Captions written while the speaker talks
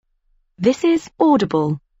This is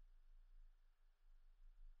Audible.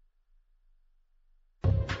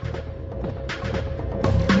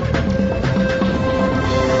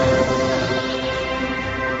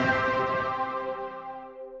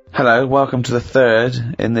 Hello, welcome to the third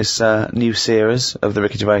in this new series of the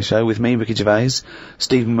Ricky Gervais Show with me, Ricky Gervais,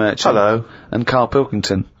 Stephen Merchant. Hello. And Carl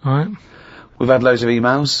Pilkington. Alright. We've had loads of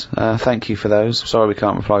emails. Thank you for those. Sorry we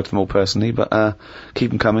can't reply to them all personally, but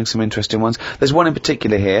keep them coming, some interesting ones. There's one in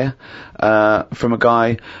particular here from a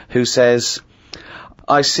guy who says,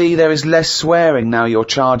 I see there is less swearing now you're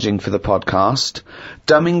charging for the podcast.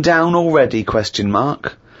 Dumbing down already, ?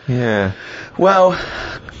 Yeah. Well,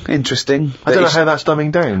 interesting. I don't know how that's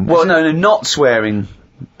dumbing down. Well, no, not swearing.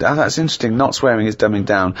 That's interesting. Not swearing is dumbing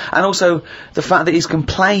down. And also, the fact that he's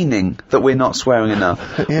complaining that we're not swearing enough.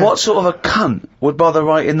 Yeah. What sort of a cunt would bother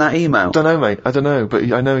writing that email? Don't know, mate. I don't know, but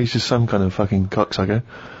I know he's just some kind of fucking cocksucker.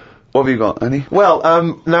 What have you got, Annie? Well,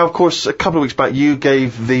 now, of course, a couple of weeks back, you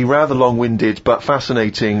gave the rather long-winded but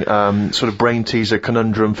fascinating sort of brain-teaser,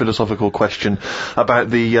 conundrum, philosophical question about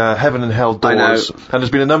the heaven and hell doors. And there's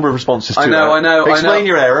been a number of responses to that. I know. Explain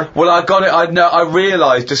your error. Well, I got it. I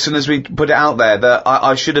realised as soon as we put it out there that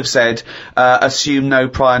I should have said, assume no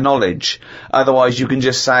prior knowledge. Otherwise, you can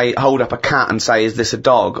just say, hold up a cat and say, is this a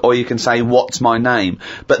dog? Or you can say, what's my name?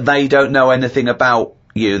 But they don't know anything about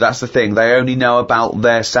you. That's the thing. They only know about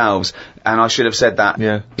themselves. And I should have said that.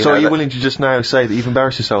 Yeah. So are you willing to just now say that you've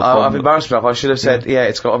embarrassed yourself? I've embarrassed myself. I should have said,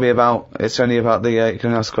 it's got to be about, it's only about the, you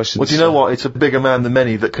can ask questions. Well, do you know what? It's a bigger man than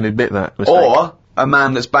many that can admit that mistake. Or a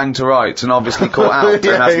man that's banged to rights and obviously caught out and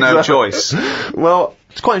has no choice. Well,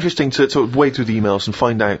 it's quite interesting to sort of wade through the emails and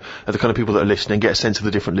find out the kind of people that are listening, get a sense of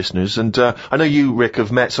the different listeners. And I know you, Rick,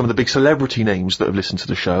 have met some of the big celebrity names that have listened to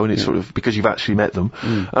the show, and it's sort of because you've actually met them.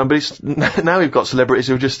 But it's now we've got celebrities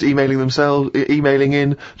who are just emailing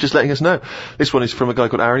in, just letting us know. This one is from a guy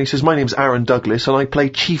called Aaron. He says, my name's Aaron Douglas, and I play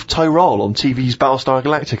Chief Tyrol on TV's Battlestar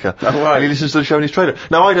Galactica. Oh, right. And he listens to the show in his trailer.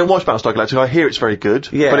 Now, I don't watch Battlestar Galactica. I hear it's very good.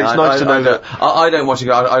 Yeah, but it's nice to know that... I don't watch it.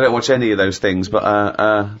 I don't watch any of those things, but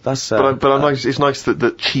that's... it's nice that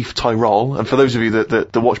Chief Tyrol, and for those of you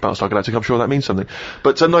that watch Battlestar Galactica, I'm sure that means something.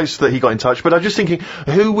 But nice that he got in touch. But I'm just thinking,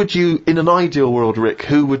 who would you, in an ideal world, Rick,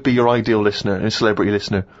 who would be your ideal listener, a celebrity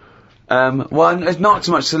listener? Well, it's not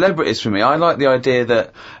so much celebrities for me. I like the idea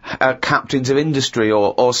that captains of industry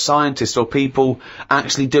or scientists or people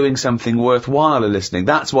actually doing something worthwhile are listening.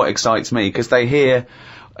 That's what excites me, because they hear...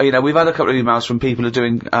 we've had a couple of emails from people who are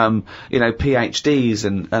doing, PhDs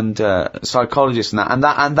and psychologists and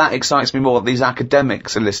that excites me more. These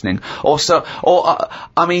academics are listening. Who's the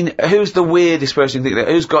weirdest person you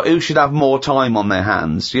think who should have more time on their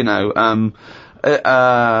hands?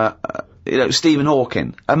 Stephen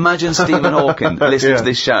Hawking. Imagine Stephen Hawking listening to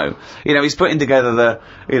this show. He's putting together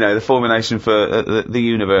the formulation for the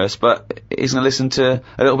universe, but he's going to listen to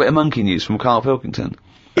a little bit of monkey news from Carl Pilkington.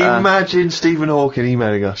 Imagine Stephen Hawking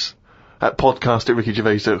emailing us at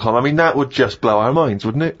podcast@rickygervais.com. I mean, that would just blow our minds,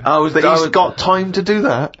 wouldn't it? He's got time to do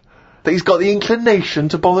that. That he's got the inclination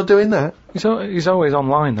to bother doing that. He's always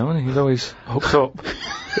online, though, isn't he? He's always hooked up.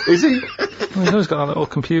 Is he? Well, he's always got a little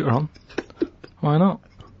computer on. Why not?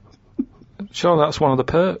 Sure, that's one of the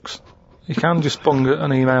perks. You can just bung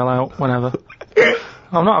an email out whenever.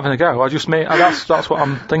 I'm not having a go. That's what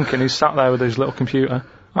I'm thinking. He's sat there with his little computer.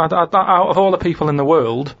 Out of all the people in the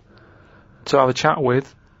world to have a chat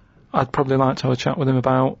with, I'd probably like to have a chat with him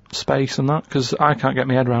about space and that, because I can't get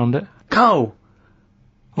my head around it. Carl,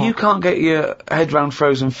 you can't get your head round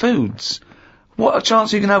frozen foods. What a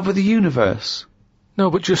chance you can have with the universe. No,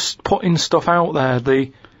 but just putting stuff out there,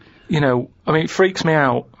 it freaks me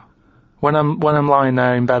out when I'm lying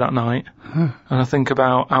there in bed at night and I think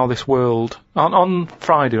about how this world... On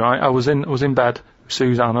Friday, right, I was in bed with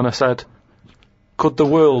Suzanne and I said, could the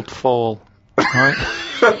world fall? Right?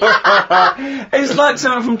 It's like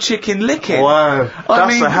something from Chicken Licken. Wow.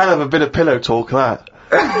 That's a hell of a bit of pillow talk, that.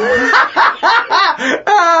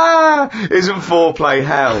 Isn't foreplay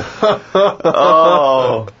hell?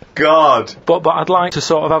 Oh, God. But I'd like to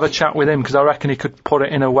sort of have a chat with him, because I reckon he could put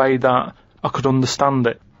it in a way that I could understand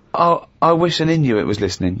it. Oh, I wish an Inuit was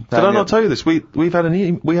listening. Did I not tell you this? We had an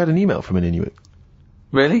email from an Inuit.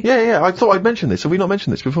 Really? Yeah, I thought I'd mentioned this. Have we not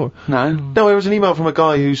mentioned this before? No. No, there was an email from a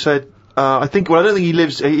guy who said, I don't think he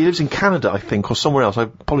lives in Canada, I think, or somewhere else. I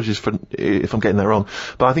apologize if I'm getting that wrong.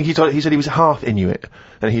 But I think he said he was half Inuit,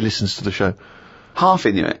 and he listens to the show. Half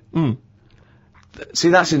Inuit? See,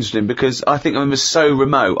 that's interesting because I think of them as so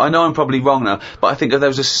remote. I know I'm probably wrong now, but I think of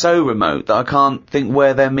those as so remote that I can't think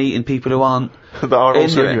where they're meeting people who aren't that are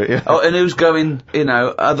also into it. yeah. Oh, and who's going, you know,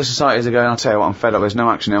 other societies are going, I'll tell you what, I'm fed up, there's no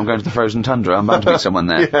action here, I'm going to the frozen tundra, I'm bound to meet someone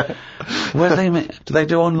there. Yeah. Where do they meet? Do they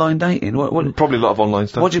do online dating? What, Probably a lot of online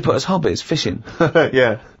stuff. what do you put as hobbies? Fishing?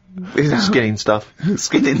 Yeah. Skinning stuff.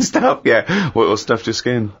 Skinning stuff, yeah. What stuff to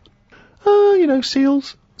skin? You know,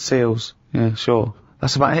 seals. Seals. Yeah, sure.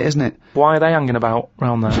 That's about it, isn't it? Why are they hanging about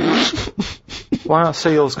round there? Why aren't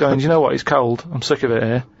seals going, do you know what, it's cold, I'm sick of it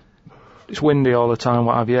here. It's windy all the time,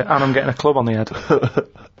 what have you, and I'm getting a club on the head.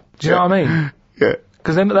 Do you know what I mean? Yeah.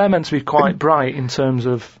 Because they're meant to be quite bright in terms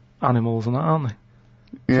of animals and that, aren't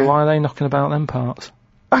they? Yeah. So why are they knocking about them parts?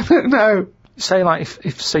 I don't know. Say, like,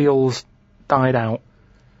 if seals died out,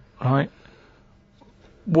 right?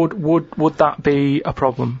 Would that be a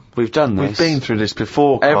problem? We've done this. We've been through this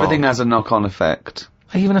before, Carl. Everything has a knock-on effect.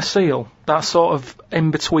 Even a seal, that's sort of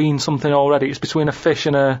in between something already. It's between a fish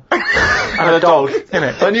and a and a dog, isn't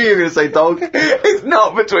it? I knew you were going to say dog. It's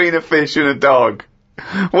not between a fish and a dog.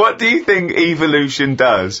 What do you think evolution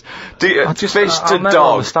does? Fish I'll to never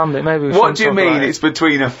dog. understand it. Maybe we What shouldn't do you talk mean about it. it's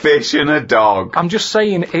between a fish and a dog? I'm just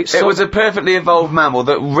saying it's. It was a perfectly evolved mammal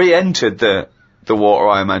that re-entered the water,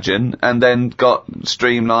 I imagine, and then got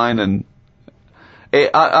streamlined and...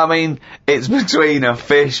 I mean, it's between a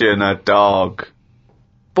fish and a dog.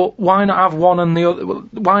 But why not have one and the other?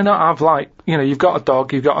 Why not have, like, you know, you've got a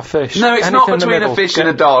dog, you've got a fish. No, it's anything not in the between a middle. fish and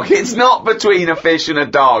a dog. It's not between a fish and a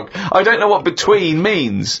dog. I don't know what between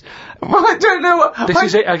means. I don't know what... This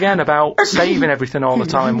is it again about saving everything all the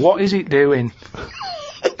time. What is it doing?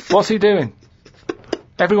 What's it doing?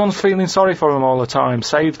 Everyone's feeling sorry for him all the time.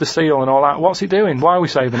 Save the seal and all that. What's it doing? Why are we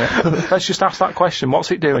saving it? Let's just ask that question.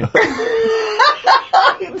 What's it doing?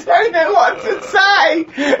 I don't know what to say.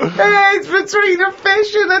 It's between a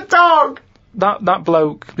fish and a dog. That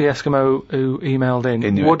bloke, the Eskimo who emailed in,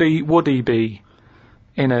 Inuit. would he be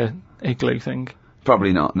in a igloo thing?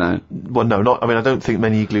 Probably not, no. Well, no, not. I mean, I don't think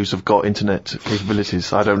many igloos have got internet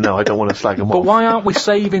capabilities. I don't know. I don't want to slag them But off. why aren't we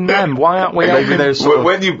saving them? Why aren't we Maybe helping? there's sort of,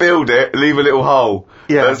 When you build it, leave a little hole.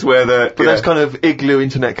 Yeah. That's where the... but there's kind of igloo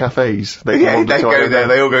internet cafes. They Yeah, they go there,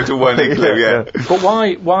 they all go to one igloo, yeah. But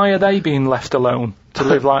why are they being left alone to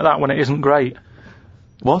live like that when it isn't great?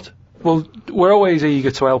 What? Well, we're always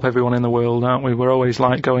eager to help everyone in the world, aren't we? We're always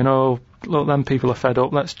like going, oh, look, them people are fed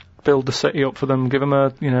up. Let's build the city up for them, give them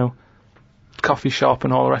a, you know, coffee shop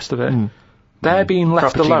and all the rest of it. They're being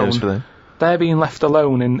left Frappuccinos for alone. them. They're being left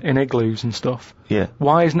alone in igloos and stuff. Yeah.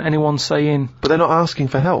 Why isn't anyone saying... But they're not asking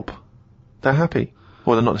for help. They're happy.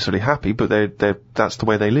 Well, they're not necessarily happy, but that's the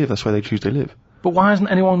way they live. That's where they choose to live. But why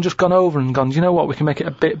hasn't anyone just gone over and gone, do you know what, we can make it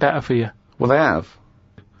a bit better for you? Well, they have.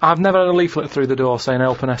 I've never had a leaflet through the door saying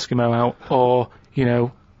help an Eskimo out, or, you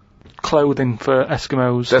know, clothing for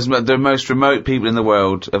Eskimos. There's the most remote people in the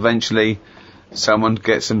world. Eventually, someone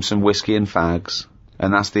gets them some whiskey and fags,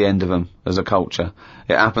 and that's the end of them as a culture.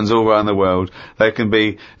 It happens all around the world. There can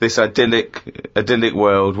be this idyllic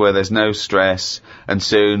world where there's no stress, and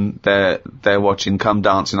soon they're watching Come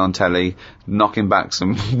Dancing on telly, knocking back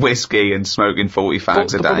some whiskey and smoking 40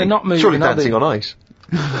 fags a day. But they're not moving, Surely are dancing they? on ice.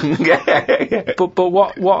 yeah. But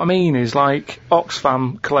what I mean is, like,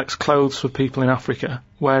 Oxfam collects clothes for people in Africa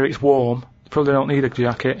where it's warm, probably don't need a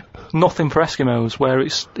jacket. Nothing for Eskimos where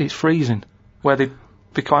it's freezing, where they'd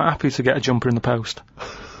be quite happy to get a jumper in the post.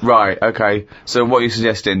 Right, okay. So what are you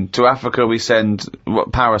suggesting? To Africa we send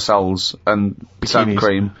parasols and sun Bikinis.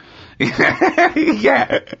 cream.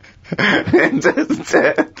 Yeah.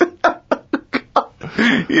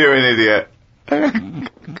 You're an idiot.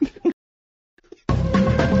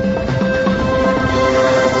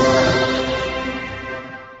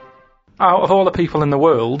 Out of all the people in the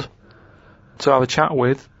world to have a chat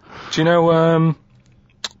with, do you know,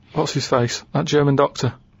 what's his face? That German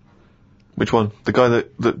doctor. Which one? The guy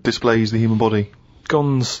that displays the human body?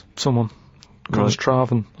 Guns Right.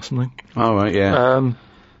 Traven or something. All right, yeah.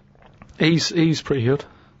 He's pretty good.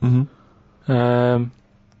 Mm-hmm.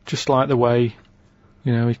 Just like the way,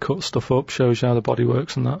 you know, he cuts stuff up, shows you how the body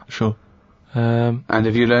works and that. Sure. And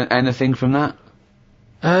have you learned anything from that?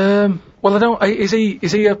 Well, I don't. Is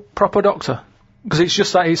he a proper doctor? Because it's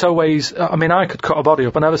just that it's always. I mean, I could cut a body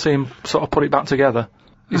up. I never see him sort of put it back together.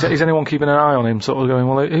 Is anyone keeping an eye on him? Sort of going,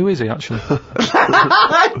 well, who is he actually?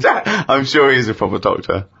 I'm sure he's a proper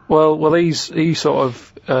doctor. Well, he sort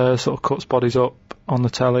of cuts bodies up on the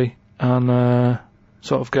telly and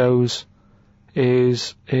sort of goes,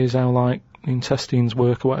 is how like intestines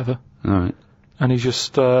work or whatever. All right. And he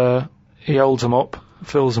just he holds them up,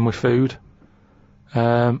 fills them with food.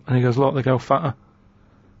 And he goes, look, they go fatter.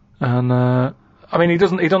 And I mean, he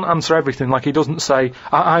doesn't answer everything. Like, he doesn't say,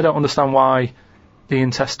 I don't understand why the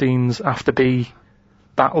intestines have to be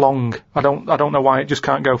that long. I don't know why it just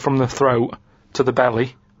can't go from the throat to the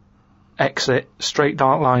belly, exit, straight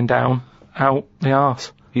dark line down, out the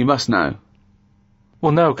arse. You must know.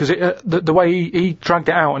 Well, no, because the way he dragged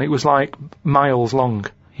it out and it was like miles long.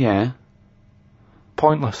 Yeah.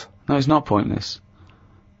 Pointless. No, it's not pointless.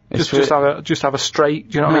 Just have a straight,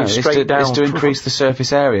 do you know what I mean? Straight down. It's to increase the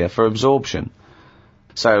surface area for absorption.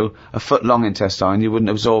 So, a foot long intestine, you wouldn't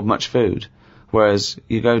absorb much food. Whereas,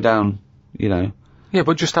 you go down, you know. Yeah,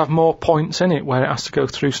 but just have more points in it where it has to go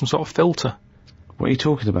through some sort of filter. What are you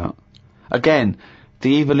talking about? Again,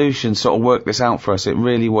 the evolution sort of worked this out for us. It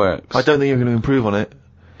really works. I don't think you're going to improve on it.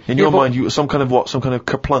 In your mind, you some kind of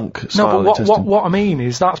kerplunk style No, intestine. but what I mean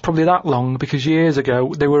is that's probably that long because years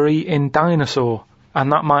ago they were eating dinosaur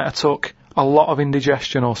and that might have took a lot of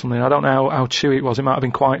indigestion or something. I don't know how chewy it was. It might have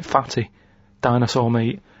been quite fatty, dinosaur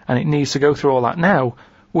meat, and it needs to go through all that. Now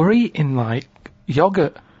we're eating like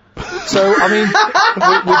yogurt. So I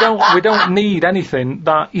mean, we don't need anything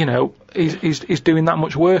that is doing that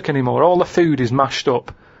much work anymore. All the food is mashed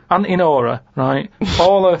up. Auntie Nora, right?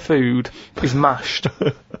 All her food is mashed.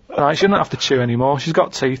 Right? She doesn't have to chew anymore. She's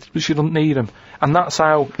got teeth, but she doesn't need them. And that's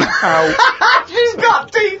how. She's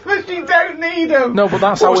got teeth, but she don't need them. No, but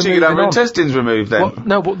that's how we're she moving could have her on. intestines removed then. Well,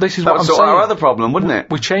 no, but this is that what I'm would saying. sort our other problem, wouldn't it?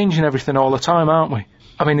 We're changing everything all the time, aren't we?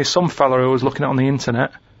 I mean, there's some fella who was looking at on the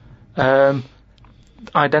internet,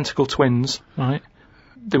 identical twins, right?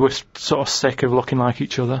 They were sort of sick of looking like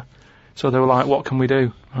each other, so they were like, "What can we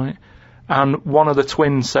do?" Right? And one of the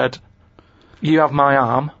twins said, "You have my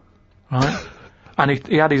arm," right? And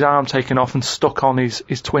he had his arm taken off and stuck on his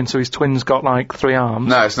twin, so his twin's got like 3 arms.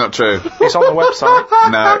 No, it's not true. It's on the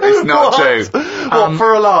website. No, it's not true. What,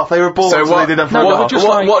 for a laugh? They were born So so what, they didn't have no, a but laugh. just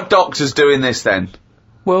like- what doctor's doing this then?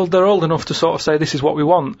 Well, they're old enough to sort of say this is what we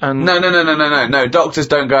want, and No. Doctors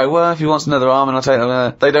don't go, well, if he wants another arm and I'll take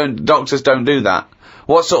that. Doctors don't do that.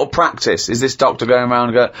 What sort of practice is this doctor going around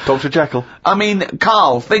and go, Dr. Jekyll. I mean,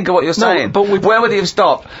 Carl, think of what you're saying. but where would he have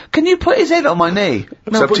stopped? Can you put his head on my knee?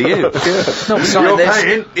 It's up to you. No, but Sign You're this.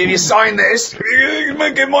 paying. If you sign this, you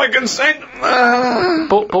may give my consent.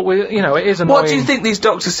 but we, it is annoying. What do you think these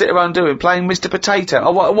doctors sit around doing? Playing Mr. Potato?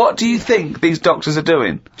 Or what do you think these doctors are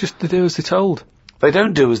doing? Just to do as they're told. They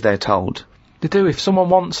don't do as they're told. They do if someone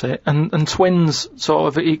wants it, and twins sort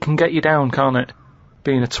of it can get you down, can't it?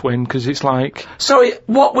 Being a twin, because it's like. Sorry,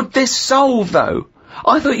 what would this solve though?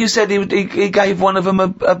 I thought you said he gave one of them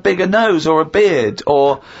a bigger nose or a beard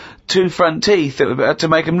or 2 front teeth to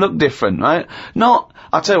make him look different, right? Not.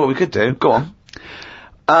 I'll tell you what we could do. Go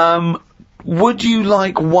on. Would you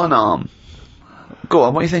like 1 arm? Go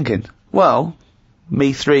on. What are you thinking? Well,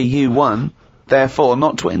 me 3, you 1. Therefore,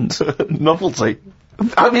 not twins. Novelty.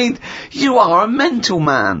 I mean, you are a mental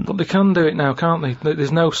man. But they can do it now, can't they?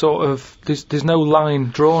 There's no sort of there's no line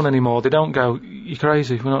drawn anymore. They don't go, "You're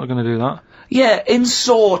crazy. We're not going to do that." Yeah, in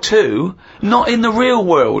Saw 2, not in the real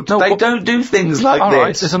world. No, they don't do things like all this.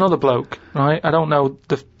 right, there's another bloke, right? I don't know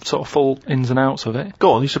the sort of full ins and outs of it.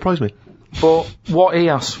 Go on, you surprised me. But what he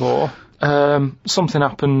asked for, something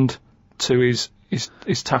happened to his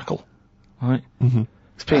tackle, right? Mm-hmm.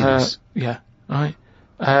 It's penis. Yeah, right.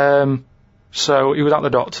 So he was at the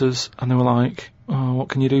doctor's, and they were like, "Oh, what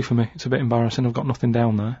can you do for me? It's a bit embarrassing. I've got nothing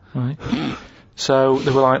down there." Right. So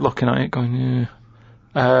they were like looking at it, going,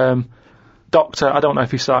 "Yeah." Doctor, I don't know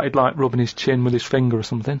if he started like rubbing his chin with his finger or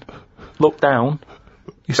something. Looked down.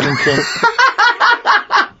 He's thinking,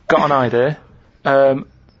 "Got an idea.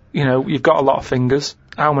 You've got a lot of fingers.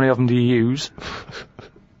 How many of them do you use?"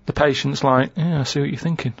 The patient's like, "Yeah, I see what you're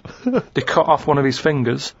thinking." They cut off one of his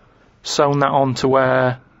fingers, sewn that on to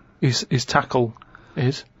where his tackle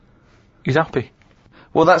is. He's happy.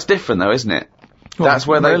 Well, that's different though, isn't it? Well, That's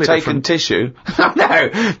where they've really taken different. tissue.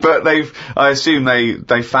 No, but I assume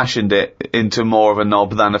they fashioned it into more of a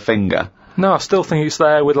knob than a finger. No, I still think it's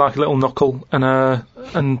there with like a little knuckle and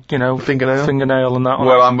fingernail and that on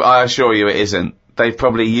Well, it. I assure you it isn't. They've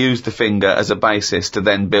probably used the finger as a basis to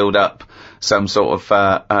then build up some sort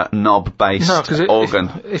of knob-based No, because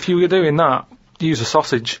organ. if you were doing that, use a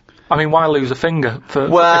sausage. I mean, why lose a finger for?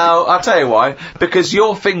 Well, I'll tell you why. Because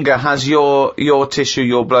your finger has your tissue,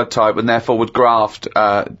 your blood type, and therefore would graft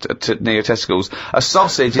near your testicles. A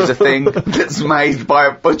sausage is a thing that's made by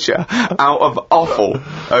a butcher out of offal,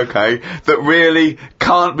 okay, that really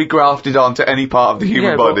can't be grafted onto any part of the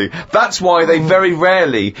human body. That's why they very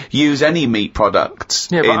rarely use any meat products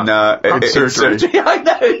in surgery. I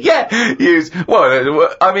know, yeah.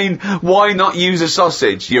 I mean, why not use a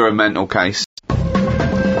sausage? You're a mental case.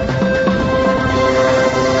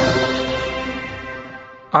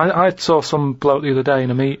 I saw some bloke the other day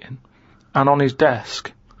in a meeting, and on his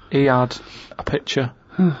desk, he had a picture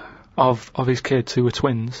of his kids who were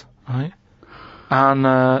twins, right? And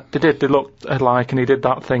they looked alike, and he did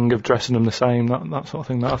that thing of dressing them the same, that sort of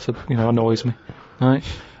thing. That annoys me, right?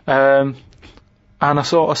 And I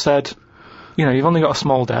sort of said, you've only got a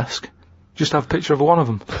small desk, just have a picture of one of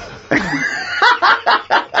them.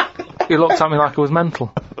 He looked at me like I was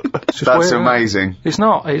mental. It's That's weird, amazing. It's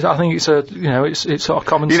not. I think it's it's sort of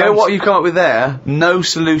common sense. You know what you've come up with there? No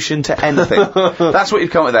solution to anything. That's what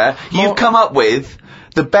you've come up with there. You've come up with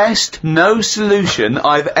the best no solution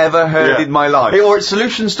I've ever heard in my life. Or it's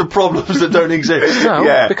solutions to problems that don't exist.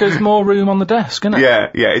 No, because more room on the desk, isn't it? Yeah.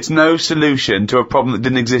 It's no solution to a problem that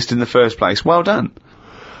didn't exist in the first place. Well done.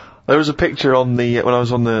 There was a picture on when I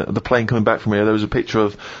was on the plane coming back from here, there was a picture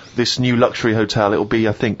of this new luxury hotel. It'll be,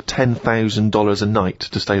 I think, $10,000 a night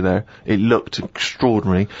to stay there. It looked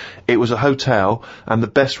extraordinary. It was a hotel, and the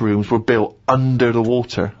best rooms were built under the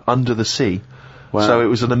water, under the sea. Wow. So it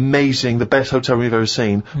was the best hotel we've ever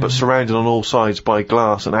seen, but surrounded on all sides by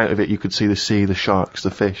glass, and out of it you could see the sea, the sharks,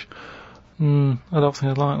 the fish. I don't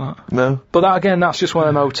think I'd like that. No? But that's just one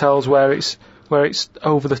of them hotels where it's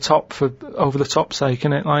over the top for over the top sake,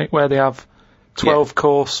 isn't it? Like where they have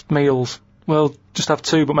 12-course meals. Well, just have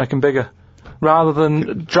 2 but make them bigger. Rather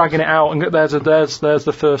than dragging it out and there's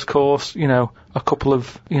the first course, a couple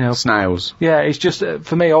of, snails. Yeah, it's just,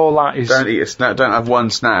 for me, all that is... Don't eat a snail, don't have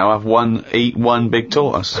one snail, eat one big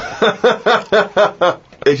tortoise.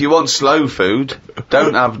 If you want slow food,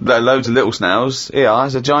 don't have loads of little snails. Here,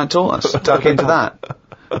 there's a giant tortoise. Tuck into that.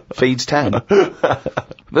 Feeds 10.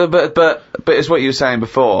 But it's what you were saying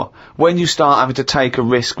before. When you start having to take a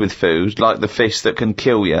risk with food, like the fish that can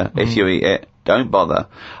kill you if you eat it, don't bother.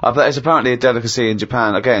 There's apparently a delicacy in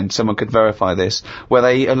Japan, again, someone could verify this, where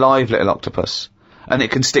they eat a live little octopus. And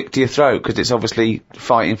it can stick to your throat because it's obviously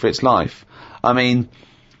fighting for its life. I mean,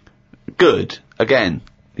 good. Again,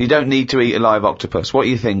 you don't need to eat a live octopus. What are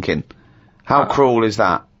you thinking? How cruel is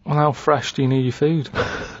that? Well, how fresh do you need your food?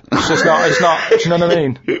 It's not, do you know what I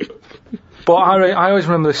mean? But I always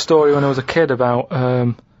remember this story when I was a kid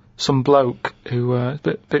about some bloke who, a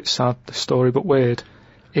bit sad, this story, but weird.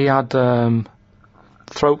 He had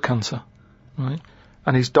throat cancer, right?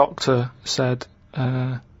 And his doctor said,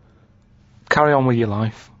 carry on with your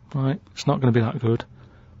life, right? It's not going to be that good,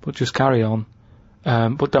 but just carry on,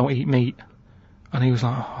 but don't eat meat. And he was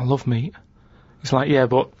like, I love meat. He's like, yeah,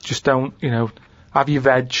 but just don't, have your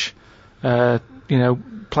veg,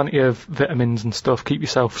 plenty of vitamins and stuff, keep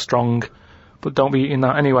yourself strong, but don't be eating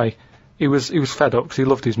that anyway. He was fed up because he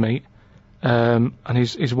loved his meat, and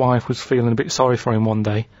his wife was feeling a bit sorry for him one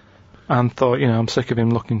day, and thought, I'm sick of him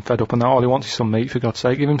looking fed up and that, all he wants is some meat, for God's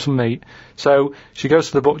sake, give him some meat. So she goes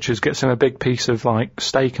to the butcher's, gets him a big piece of,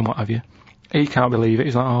 steak and what have you. He can't believe it,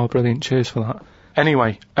 he's like, oh, brilliant, cheers for that.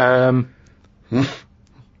 Anyway,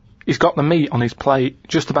 he's got the meat on his plate,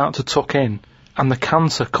 just about to tuck in, and the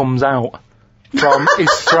cancer comes out from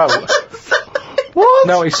his throat. What?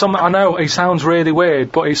 No, I know, it sounds really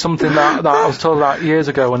weird, but it's something that I was told about years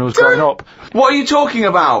ago when I was growing up. What are you talking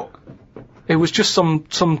about? It was just some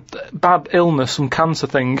bad illness, some cancer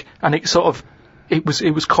thing, and it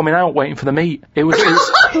was coming out waiting for the meat. It was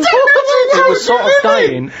sort of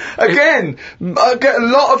dying. Again, I get a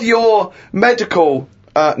lot of your medical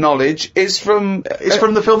knowledge is from... It's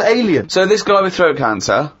from the film Alien. So this guy with throat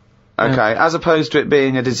cancer, okay, as opposed to it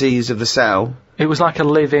being a disease of the cell... It was like a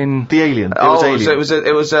living... The alien. It was alien. So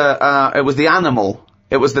it was the animal.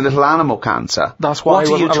 It was the little animal cancer. That's why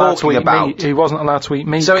he wasn't allowed to eat meat. He wasn't allowed to eat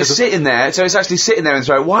meat. So it's sitting there. So it's actually sitting there in the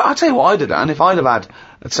throat. I'll tell you what I'd have done if I'd have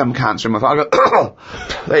had some cancer in my throat. I'd go,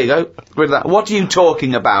 there you go, rid of that. What are you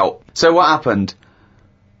talking about? So what happened?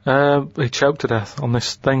 He choked to death on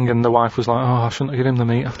this thing, and the wife was like, "Oh, I shouldn't have given him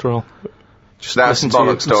the meat after all." Just that's a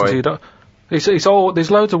bollock story. It's all. There's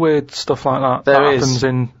loads of weird stuff like that that happens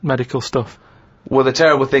in medical stuff. Well, the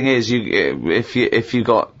terrible thing is, if you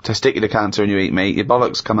got testicular cancer and you eat meat, your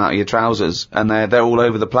bollocks come out of your trousers and they're all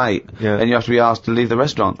over the plate, and you have to be asked to leave the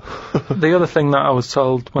restaurant. The other thing that I was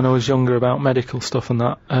told when I was younger about medical stuff and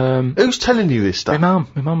that. Who's telling you this stuff? My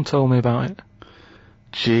mum told me about it.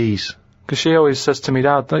 Jeez. Because she always says to me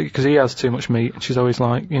dad, because he has too much meat, and she's always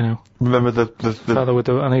like, remember the feather with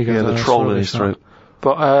the troll in his throat.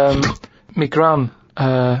 But my gran,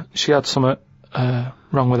 she had something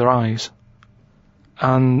wrong with her eyes.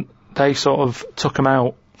 And they sort of took them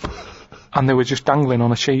out, and they were just dangling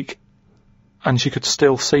on a cheek, and she could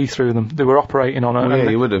still see through them. They were operating on her. Well, yeah,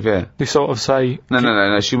 you would have, yeah. They sort of say...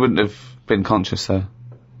 No, she wouldn't have been conscious, though.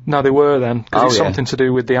 No, they were then, because it's something to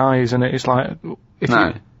do with the eyes, and it's like...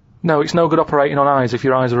 No, it's no good operating on eyes if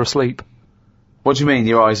your eyes are asleep. What do you mean,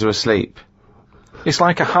 your eyes are asleep? It's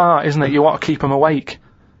like a heart, isn't it? You want to keep them awake.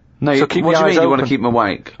 No, So keep what the do you eyes mean you want to open. keep them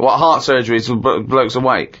awake? What, heart surgery is blokes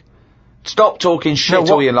awake? Stop talking shit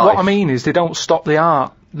No, all your life. what I mean is they don't stop the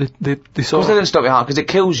heart. They Of sort course they don't stop your heart, because it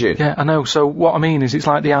kills you. Yeah, I know. So what I mean is it's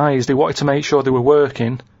like the eyes. They wanted to make sure they were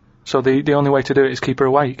working. So the only way to do it is keep her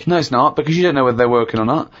awake. No, it's not, because you don't know whether they're working or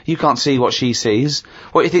not. You can't see what she sees.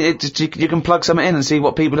 What, you think, you can plug something in and see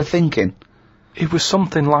what people are thinking? It was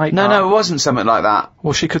something like No, that. no, it wasn't something like that.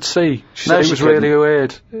 Well, she could see. She No, said it she was couldn't. really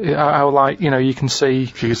weird. How like, you can see.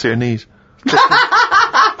 She can see her knees.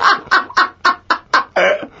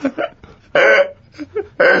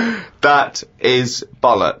 That is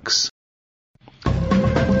bollocks.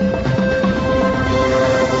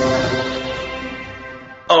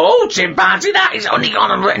 Oh, chimpanzee, that is only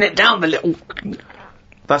gone and written it down, the little...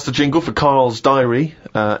 That's the jingle for Carl's diary,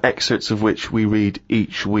 excerpts of which we read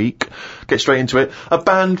each week. Get straight into it. A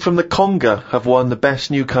band from the Conga have won the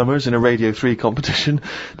Best Newcomers in a Radio 3 competition.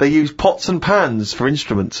 They use pots and pans for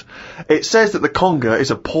instruments. It says that the Conga is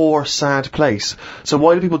a poor, sad place. So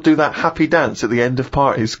why do people do that happy dance at the end of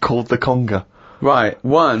parties called the Conga? Right,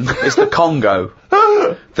 one is the Congo.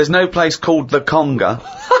 There's no place called the Conga.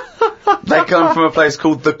 They come from a place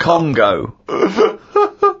called the Congo.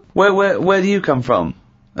 Where do you come from?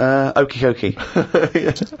 Okie dokie.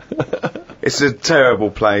 It's a terrible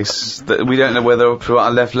place that we don't know whether to put our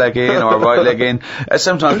left leg in or our right leg in.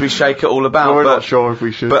 Sometimes we shake it all about. We're but, not sure if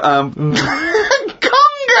we should. But, Conga!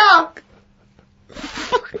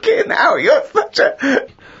 Fucking hell, you're such a...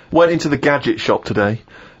 Went into the gadget shop today.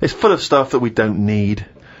 It's full of stuff that we don't need.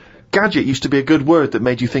 Gadget used to be a good word that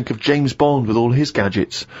made you think of James Bond with all his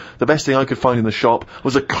gadgets. The best thing I could find in the shop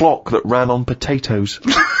was a clock that ran on potatoes.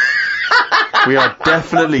 We are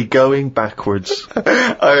definitely going backwards.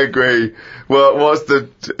 I agree. Well,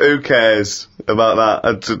 who cares about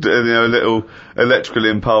that? A little electrical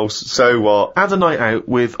impulse, so what? Had a night out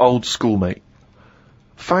with old schoolmate.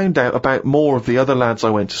 Found out about more of the other lads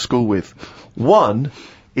I went to school with. One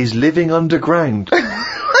is living underground.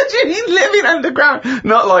 What do you mean living underground?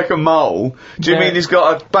 Not like a mole. Do you Yeah. mean he's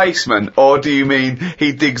got a basement, or do you mean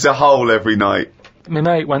he digs a hole every night? My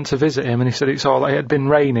mate went to visit him and he said it had been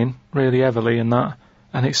raining really heavily and that,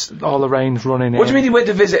 and it's all the rain's running in. What do you mean he went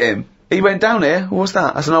to visit him? He went down here? What's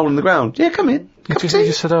that? That's an hole in the ground. Yeah, come in. He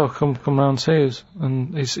just said, "Oh, come round and see us,"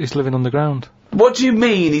 and he's living underground. What do you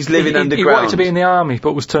mean he's living He underground? wanted to be in the army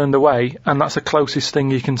but was turned away, and that's the closest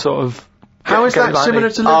thing you can sort of. How is that like similar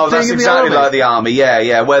the- to Oh, living that's in exactly the army? like the army,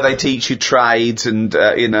 yeah, where they teach you trades and,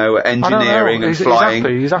 I don't engineering know. and He's flying.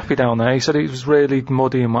 He's happy down there. He said it was really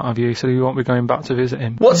muddy and what have you. He said he won't be going back to visit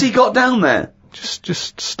him. What's he got down there?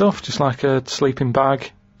 Just stuff, just like a sleeping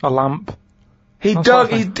bag, a lamp. He's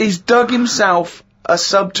dug himself a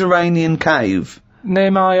subterranean cave. Near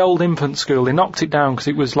my old infant school, they knocked it down because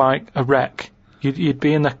it was like a wreck. You'd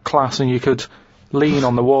be in the class and you could lean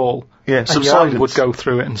on the wall. Yeah, and your subsidence. hand would go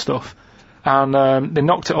through it and stuff. And they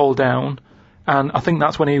knocked it all down, and I think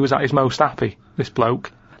that's when he was at his most happy, this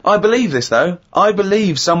bloke. I believe this, though. I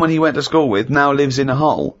believe someone he went to school with now lives in a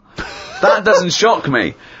hole. That doesn't shock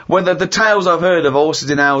me. Whether the tales I've heard of horses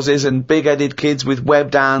in houses and big-headed kids with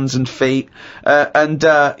webbed hands and feet, and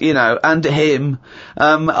him,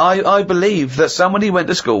 I believe that someone he went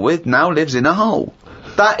to school with now lives in a hole.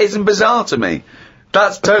 That isn't bizarre to me.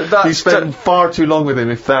 You spent far too long with him,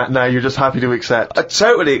 if that, now you're just happy to accept. I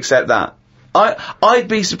totally accept that. I'd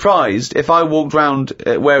be surprised if I walked round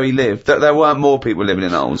where he lived that there weren't more people living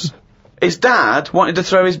in holes. His dad wanted to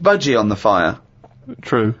throw his budgie on the fire.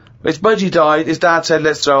 True. His budgie died, his dad said,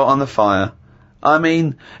 let's throw it on the fire. I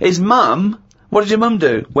mean, his mum, what did your mum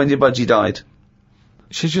do when your budgie died?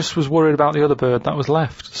 She just was worried about the other bird that was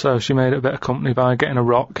left, so she made it a bit of company by getting a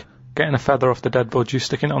rock, getting a feather off the dead budgie,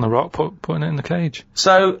 sticking it on the rock, putting it in the cage.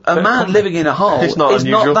 So, a man living in a hole It's not is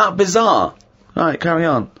unusual. not that bizarre. Right, carry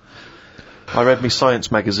on. I read me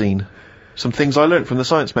science magazine. Some things I learnt from the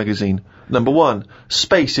science magazine. Number 1,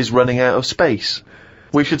 space is running out of space.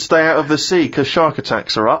 We should stay out of the sea 'cause shark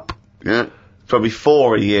attacks are up. Yeah. Probably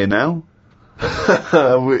 4 a year now.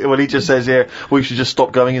 Well, he just says here, we should just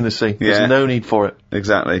stop going in the sea. Yeah. There's no need for it.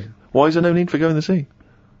 Exactly. Why is there no need for going in the sea?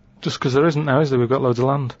 Just because there isn't now, is there? We've got loads of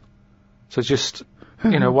land. So just,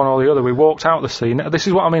 one or the other. We walked out of the sea. Now, this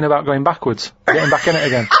is what I mean about going backwards. Getting back in it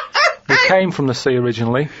again. We came from the sea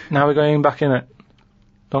originally. Now we're going back in it.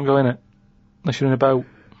 Don't go in it. Unless you're in a boat.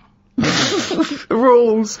 The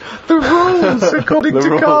rules, according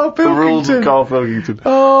to Carl The rules of Pilkington. Carl Pilkington.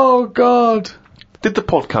 Oh, God. Did the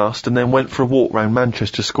podcast and then went for a walk round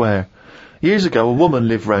Manchester Square. Years ago, a woman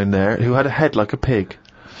lived round there who had a head like a pig.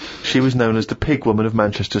 She was known as the Pig Woman of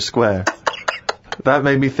Manchester Square. That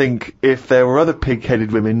made me think if there were other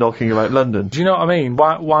pig-headed women knocking about London. Do you know what I mean?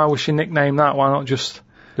 Why was she nicknamed that? Why not just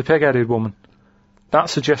the pig-headed woman? That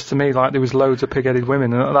suggests to me like there was loads of pig-headed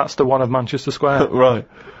women, and that's the one of Manchester Square. Right.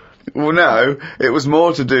 Well, no, it was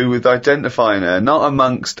more to do with identifying her, not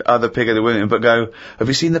amongst other pig-headed women, but go, have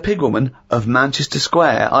you seen the pig woman of Manchester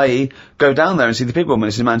Square? I.e., go down there and see the pig woman,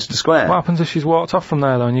 it's in Manchester Square. What happens if she's walked off from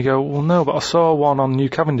there, though, and you go, well, no, but I saw one on New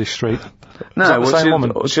Cavendish Street. No, Is that the same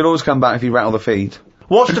woman? she'll always come back if you rattle the feed.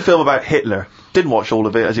 Watched a film about Hitler. Didn't watch all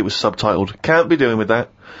of it as it was subtitled. Can't be doing with that.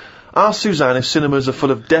 Asked Suzanne if cinemas are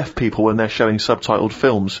full of deaf people when they're showing subtitled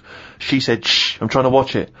films. She said, shh, I'm trying to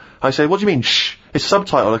watch it. I said, what do you mean, shh? It's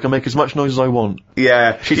subtitled, I can make as much noise as I want.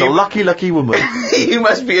 Yeah. She's a lucky, lucky woman. You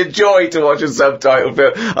must be a joy to watch a subtitled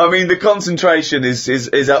film. I mean, the concentration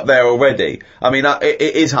is up there already. I mean, it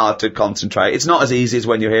is hard to concentrate. It's not as easy as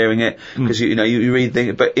when you're hearing it, because you read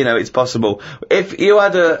things, but it's possible. If you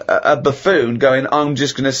had a buffoon going, I'm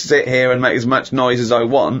just gonna sit here and make as much noise as I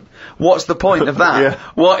want, what's the point of that? Yeah.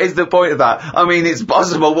 What is the point of that? I mean, it's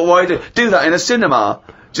possible, but why do that in a cinema?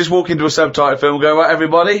 Just walk into a subtitled film and go, right,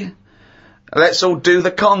 everybody? Let's all do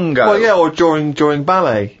the conga. Well, yeah, or during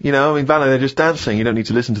ballet. Ballet, they're just dancing. You don't need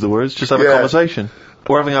to listen to the words. Just have a conversation.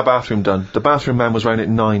 We're having our bathroom done. The bathroom man was round at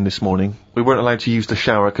 9 this morning. We weren't allowed to use the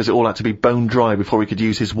shower because it all had to be bone dry before we could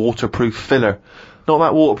use his waterproof filler. Not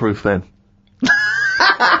that waterproof, then.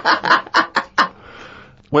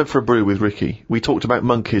 Went for a brew with Ricky. We talked about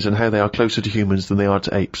monkeys and how they are closer to humans than they are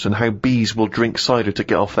to apes, and how bees will drink cider to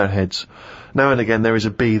get off their heads. Now and again there is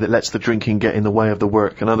a bee that lets the drinking get in the way of the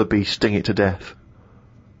work, and other bees sting it to death.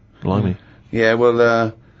 Blimey. Yeah,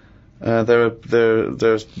 well,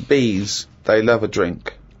 there's bees. They love a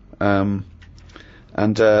drink, and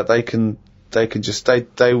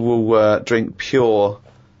they will drink pure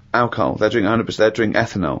alcohol. They drink 100%. They drink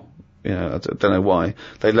ethanol. I don't know why.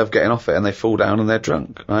 They love getting off it, and they fall down and they're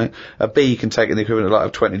drunk, right? A bee can take in the equivalent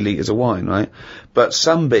of 20 litres of wine, right? But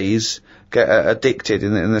some bees get addicted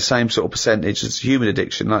in the same sort of percentage as human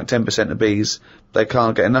addiction, like 10% of bees, they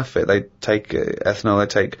can't get enough of it. They take ethanol, they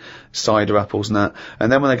take cider apples and that.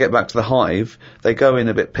 And then when they get back to the hive, they go in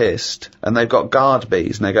a bit pissed, and they've got guard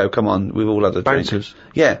bees, and they go, come on, we've all had a drink. Bouncers.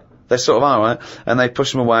 Yeah. They sort of are, right? And they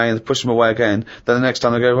push them away, and they push them away again. Then the next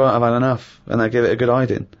time they go, right, I've had enough. And they give it a good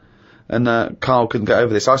hiding. And Carl couldn't get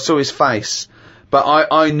over this. I saw his face, but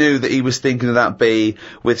I knew that he was thinking of that bee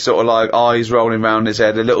with sort of like eyes rolling round his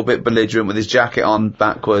head, a little bit belligerent with his jacket on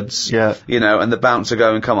backwards. Yeah. And the bouncer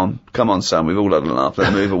going, come on, son, we've all had enough.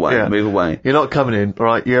 Let's move away, Yeah. move away. You're not coming in,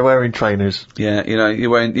 right? You're wearing trainers. Yeah, you're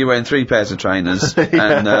wearing 3 pairs of trainers,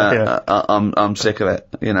 and I'm sick of it,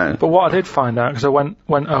 But what I did find out, because I went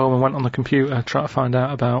home and went on the computer trying to find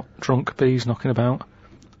out about drunk bees knocking about,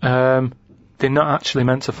 they're not actually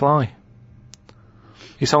meant to fly.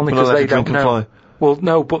 It's only because they don't know. Fly. Well,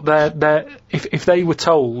 no, but they're if they were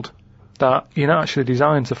told that you're not actually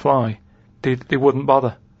designed to fly, they wouldn't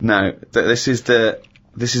bother. No, this is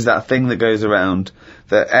that thing that goes around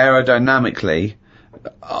that aerodynamically,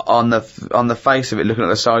 on the face of it, looking at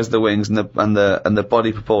the size of the wings and the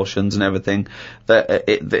body proportions and everything, that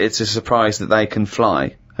it's a surprise that they can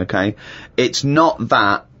fly. Okay, it's not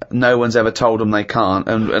that no one's ever told them they can't,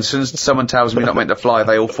 and as soon as someone tells me not meant to fly,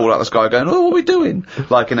 they all fall out of the sky going, oh, what are we doing?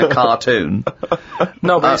 Like in a cartoon.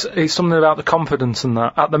 No, but it's something about the confidence and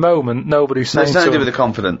that. At the moment, nobody's saying it's nothing to do with the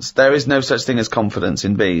confidence. There is no such thing as confidence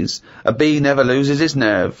in bees. A bee never loses its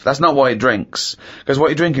nerve. That's not why it drinks. Because what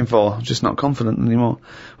are you drinking for? I'm just not confident anymore.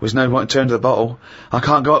 There's no point to turn to the bottle. I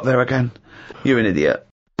can't go up there again. You're an idiot.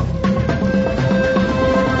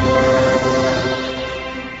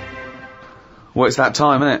 Well, it's that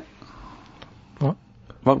time, isn't it? What?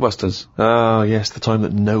 Rockbusters. Oh, yes, the time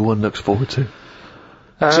that no one looks forward to.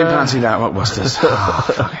 Chimpanzee that, Rockbusters. Oh,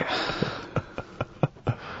 fuck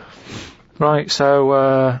it. Right,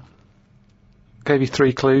 so, gave you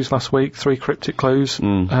 3 clues last week, 3 cryptic clues.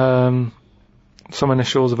 Some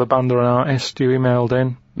initials of a band or an artist you emailed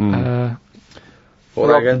in. What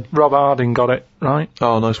were they again? Rob Harding got it, right?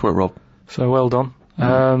 Oh, nice work, Rob. So, well done.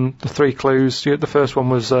 The 3 clues, the first one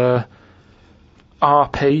was,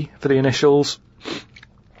 RP for the initials,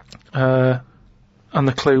 and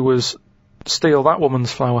the clue was steal that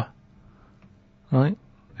woman's flower, right?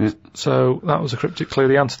 Yeah. So that was a cryptic clue.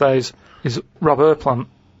 The answer there is Rob Plant.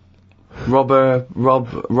 Rob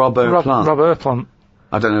Plant. Rob Plant.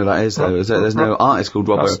 I don't know who that is though. Is there? There's no artist called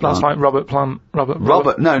Robert Plant. That's like Robert Plant. Robert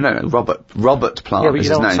Plant. Yeah, but you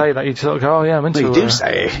don't say that. You sort of go, oh yeah, I'm into. No, you do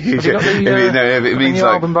say it. Have you got the, it means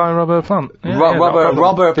like album by Robert Plant. Yeah,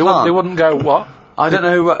 Robert Plant. They wouldn't go what? I don't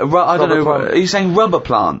know who. I don't know. Are you saying Rubber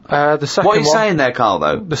Plant? The second. What are you saying there, Carl?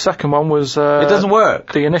 Though the second one was. it doesn't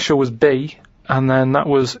work. The initial was B, and then that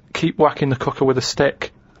was keep whacking the cooker with a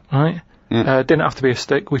stick, right? Yeah. Didn't have to be a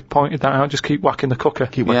stick, we pointed that out, just keep whacking the cooker.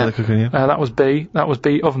 Keep whacking the cooker, yeah. That was B, that was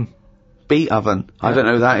beat oven. Beat oven? I don't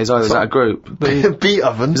know who that is either, is that a group? Beat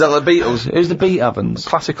oven? Is that the Beatles? Who's the Beat ovens?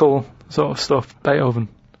 Classical sort of stuff, Beethoven.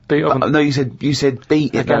 Beethoven. No, you said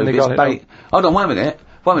beat it, Again, though, they it's got it, bait. Hold on, wait a minute.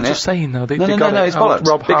 Just saying though, they No, got it. it's bollocks.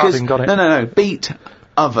 Rob Harding got it. No, beat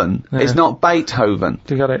oven. Yeah. It's not Beethoven.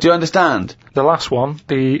 They got it. Do you understand? The last one,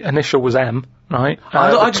 the initial was M, right?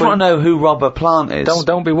 I just want to know who Robert Plant is.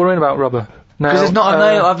 Don't be worrying about Robert. No. Because it's not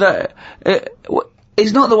a name,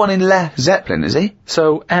 he's not the one in Led Zeppelin, is he?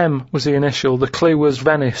 So M was the initial, the clue was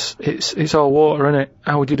Venice. It's all water, innit?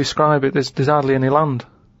 How would you describe it? There's hardly any land,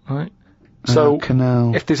 right? So,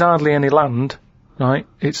 canal. if there's hardly any land, right,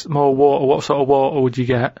 it's more water. What sort of water would you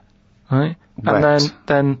get, right? Wet. And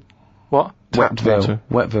then, what?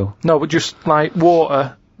 Wetville. No, but just like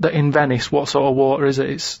water that in Venice, what sort of water is it?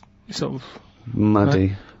 It's sort of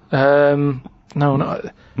Muddy. no,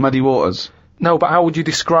 not Muddy waters. no. But how would you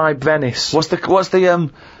describe Venice? What's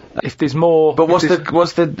the If there's more, but what's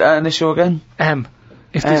the initial again? M?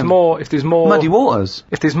 If there's M. more, Muddy waters.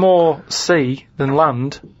 if there's more sea than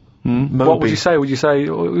land, what would you say?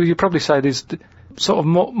 You'd probably say there's sort of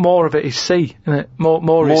more of it is sea, isn't it?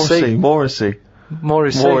 More is sea. More is sea. More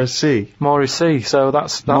is sea. More is sea. More is sea. So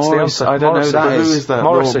that's the Morris, answer. I don't know who that But is. who is that?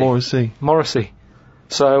 Morrissey. More is sea. Morrissey.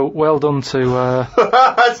 So well done to.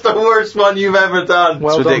 That's the worst one you've ever done.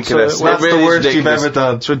 Well It's done ridiculous. to. That's It really the is worst you've ridiculous. ever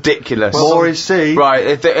done. It's ridiculous. More is sea. Right,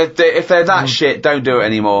 if they're that shit, don't do it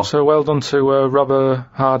anymore. So well done to Robert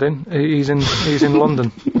Harding. He's in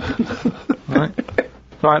London.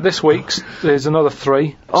 Right, this week's there's another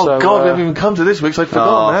 3. Oh so, God, we haven't even come to this week, so I'd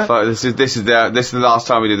forgotten that. Fuck, this is the last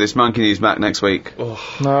time we do this. Monkey News back next week.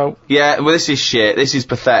 No. Yeah, well, this is shit. This is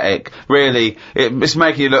pathetic. Really, it's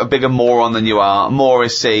making you look a bigger moron than you are. More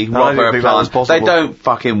is C. No, I didn't Robert think that was Plant. possible. They don't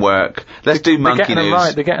fucking work. Let's do They're Monkey getting News. them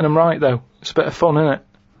right. They're getting them right though. It's a bit of fun, isn't it?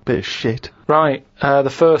 Bit of shit. Right.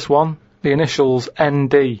 The first one, the initials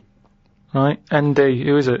ND. Right. ND.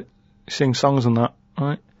 Who is it? He sings songs and that.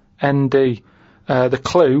 Right. ND. The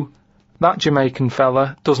clue. That Jamaican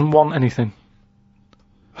fella doesn't want anything.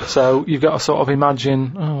 So you've got to sort of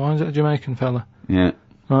imagine, why is it a Jamaican fella? Yeah.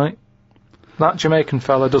 Right? That Jamaican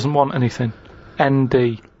fella doesn't want anything.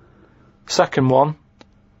 ND. Second one,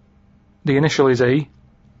 the initial is E.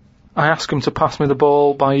 I ask him to pass me the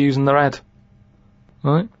ball by using their head.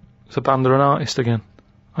 Right? It's a band or an artist again.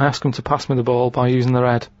 I ask him to pass me the ball by using their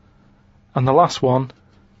head. And the last one,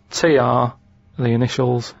 TR, the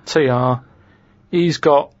initials, TR. He's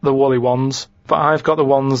got the woolly ones, but I've got the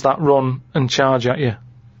ones that run and charge at you.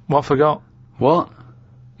 What forgot? What?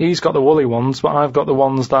 He's got the woolly ones, but I've got the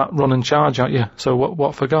ones that run and charge at you. So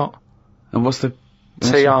what forgot? And what's the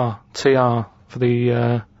TR for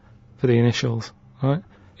the initials. Right?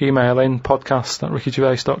 Email in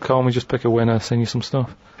podcast@rickygervais.com. We just pick a winner, sing you some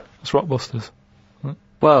stuff. That's Rockbusters. Right?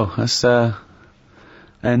 Well, that's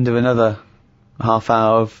end of another half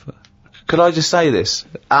hour of. Could I just say this?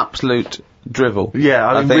 Absolute drivel. Yeah,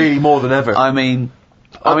 I mean, think. really more than ever. I mean,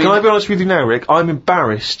 can I be honest with you now, Rick? I'm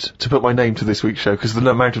embarrassed to put my name to this week's show because of the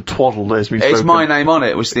amount of twaddle that has been spoken. it's my name on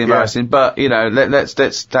it, which is the embarrassing. But you know, let's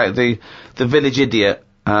take the village idiot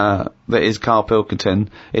that is Carl Pilkington.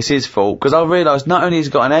 It's his fault because I realised not only has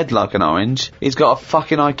he got an head like an orange, he's got a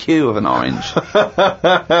fucking IQ of an orange.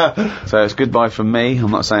 So it's goodbye from me. I'm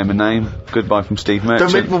not saying my name. Goodbye from Steve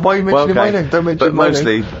Merchant. Why are you mentioning my name? Don't mention but my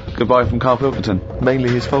mostly goodbye from Carl Pilkington. Mainly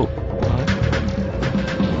his fault.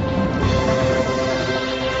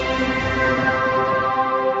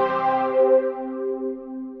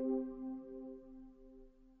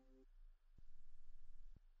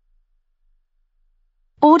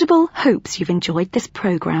 Audible hopes you've enjoyed this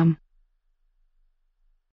programme.